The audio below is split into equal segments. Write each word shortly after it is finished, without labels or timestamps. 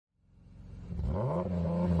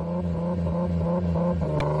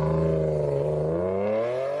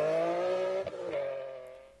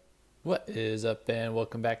What is up, and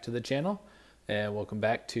welcome back to the channel, and welcome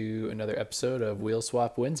back to another episode of Wheel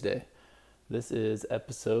Swap Wednesday. This is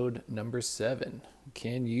episode number 7.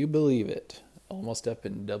 Can you believe it? Almost up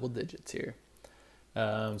in double digits here.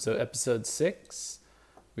 So episode 6,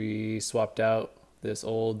 we swapped out this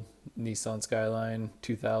old Nissan Skyline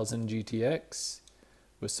 2000 GTX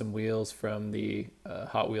with some wheels from the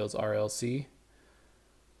Hot Wheels RLC.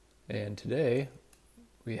 And today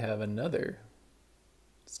we have another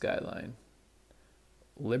Skyline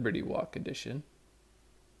Liberty Walk edition,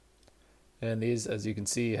 and these, as you can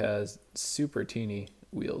see, has super teeny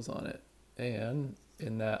wheels on it. And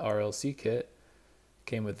in that RLC kit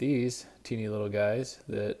came with these teeny little guys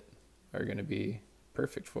that are going to be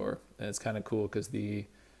perfect for. And it's kind of cool because the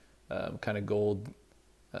kind of gold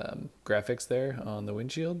graphics there on the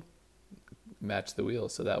windshield match the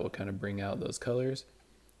wheels, so that will kind of bring out those colors.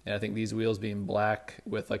 And I think these wheels being black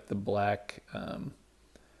with like the black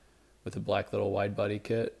with the black little wide body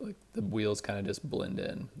kit, like the wheels kind of just blend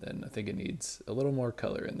in, and I think it needs a little more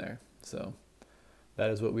color in there. So that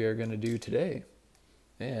is what we are going to do today.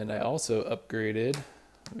 And I also upgraded,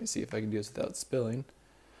 let me see if I can do this without spilling.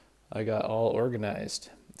 I got all organized.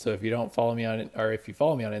 So if you don't follow me on, or if you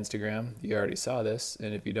follow me on Instagram, you already saw this.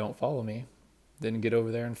 And if you don't follow me, then get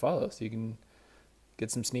over there and follow so you can get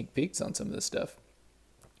some sneak peeks on some of this stuff.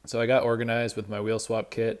 So I got organized with my wheel swap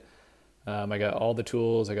kit. I got all the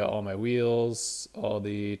tools, I got all my wheels, all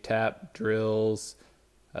the tap, drills,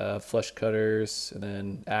 flush cutters, and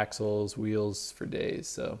then axles, wheels for days.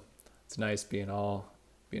 So it's nice being all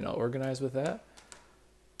organized with that.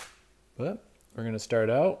 But we're going to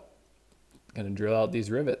start out, going to drill out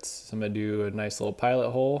these rivets. So I'm going to do a nice little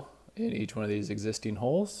pilot hole in each one of these existing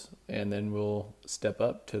holes, and then we'll step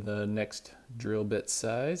up to the next drill bit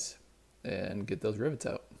size and get those rivets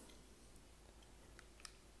out.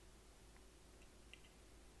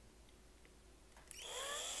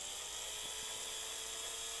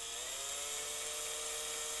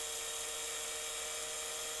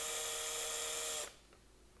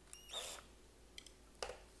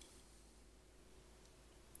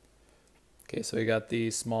 Okay, so we got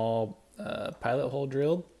the small pilot hole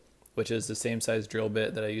drilled, which is the same size drill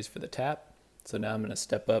bit that I used for the tap. So now I'm going to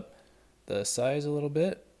step up the size a little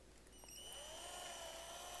bit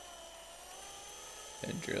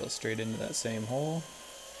and drill straight into that same hole.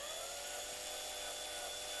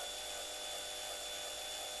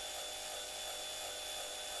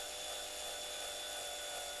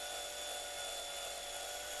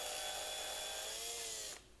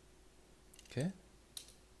 Okay.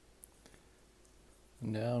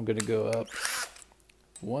 Now I'm going to go up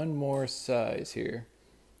one more size here,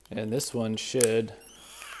 and this one should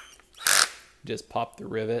just pop the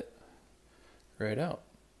rivet right out.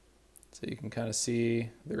 So you can kind of see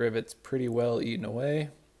the rivet's pretty well eaten away.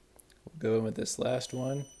 We'll go in with this last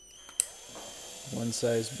one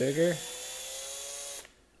size bigger,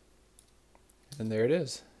 and there it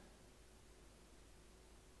is.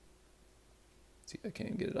 See, I can't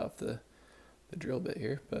even get it off the drill bit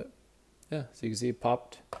here, but yeah, so you can see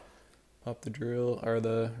popped the drill or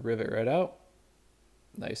the rivet right out.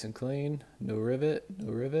 Nice and clean, no rivet,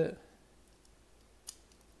 no rivet.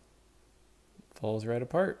 Falls right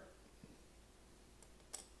apart.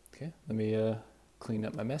 Okay, let me clean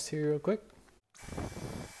up my mess here real quick.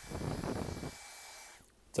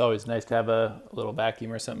 It's always nice to have a little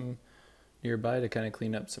vacuum or something nearby to kind of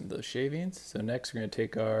clean up some of those shavings. So next we're going to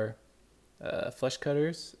take our flush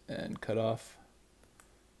cutters and cut off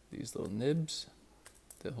these little nibs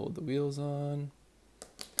that hold the wheels on.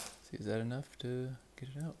 See, is that enough to get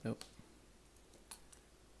it out? Nope.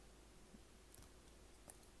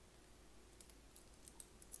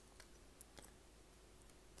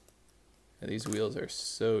 Yeah, these wheels are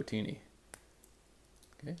so teeny.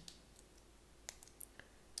 Okay.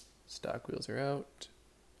 Stock wheels are out.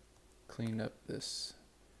 Clean up this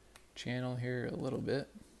channel here a little bit,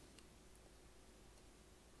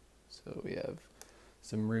 so we have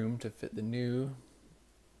some room to fit the new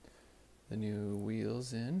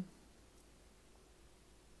wheels in.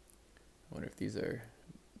 I wonder if these are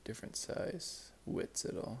different size widths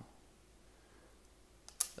at all.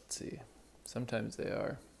 Let's see. Sometimes they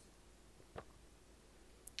are.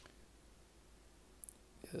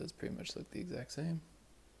 Yeah, those pretty much look the exact same.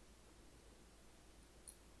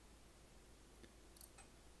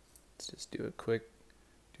 Let's just do a quick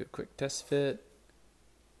test fit.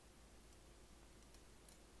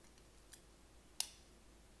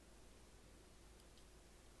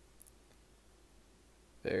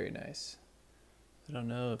 Very nice. I don't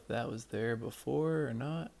know if that was there before or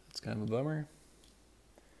not. It's kind of a bummer.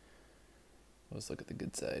 Let's look at the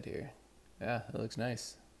good side here. Yeah, that looks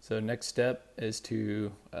nice. So next step is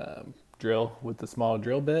to drill with the small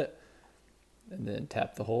drill bit and then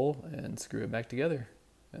tap the hole and screw it back together,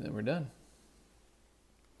 and then we're done.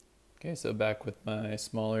 Okay, so back with my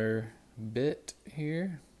smaller bit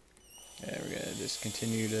here. And we're gonna just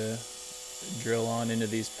continue to drill on into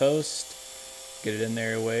these posts, get it in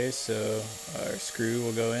there a ways so our screw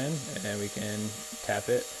will go in and we can tap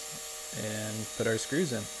it and put our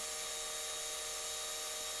screws in.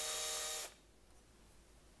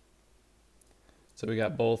 So we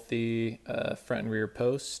got both the front and rear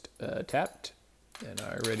post tapped and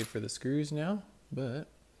are ready for the screws now.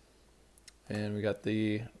 And we got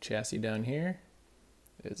the chassis down here.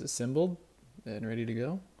 It's assembled and ready to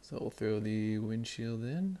go. So we'll throw the windshield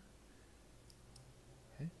in.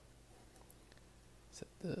 Okay. Set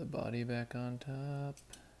the body back on top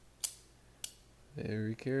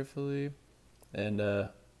very carefully. And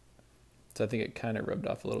so I think it kind of rubbed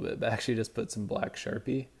off a little bit, but I actually just put some black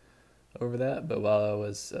Sharpie over that. But while I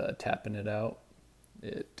was tapping it out,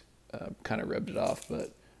 it kind of rubbed it off,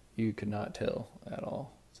 but you could not tell at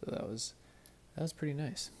all. So that was pretty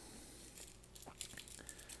nice.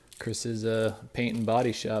 Chris's paint and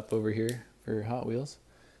body shop over here for Hot Wheels.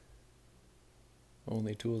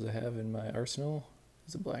 Only tools I have in my arsenal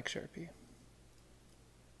is a black Sharpie.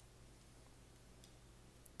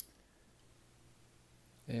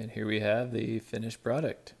 And here we have the finished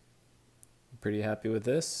product. I'm pretty happy with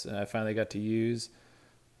this. I finally got to use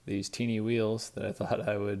these teeny wheels that I thought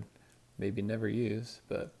I would maybe never use,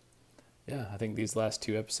 but yeah, I think these last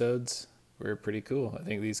two episodes were pretty cool. I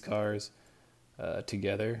think these cars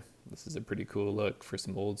together, this is a pretty cool look for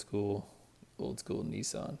some old school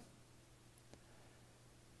Nissan.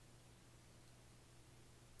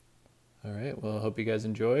 All right, well, I hope you guys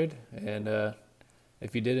enjoyed, and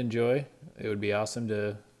if you did enjoy, it would be awesome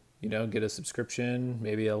to, get a subscription,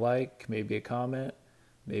 maybe a like, maybe a comment,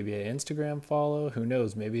 maybe an Instagram follow. Who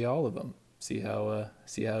knows? Maybe all of them. See how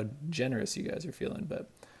generous you guys are feeling. But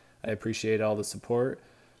I appreciate all the support,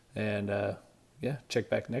 and yeah, check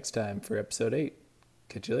back next time for episode 8.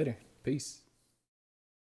 Catch you later. Peace.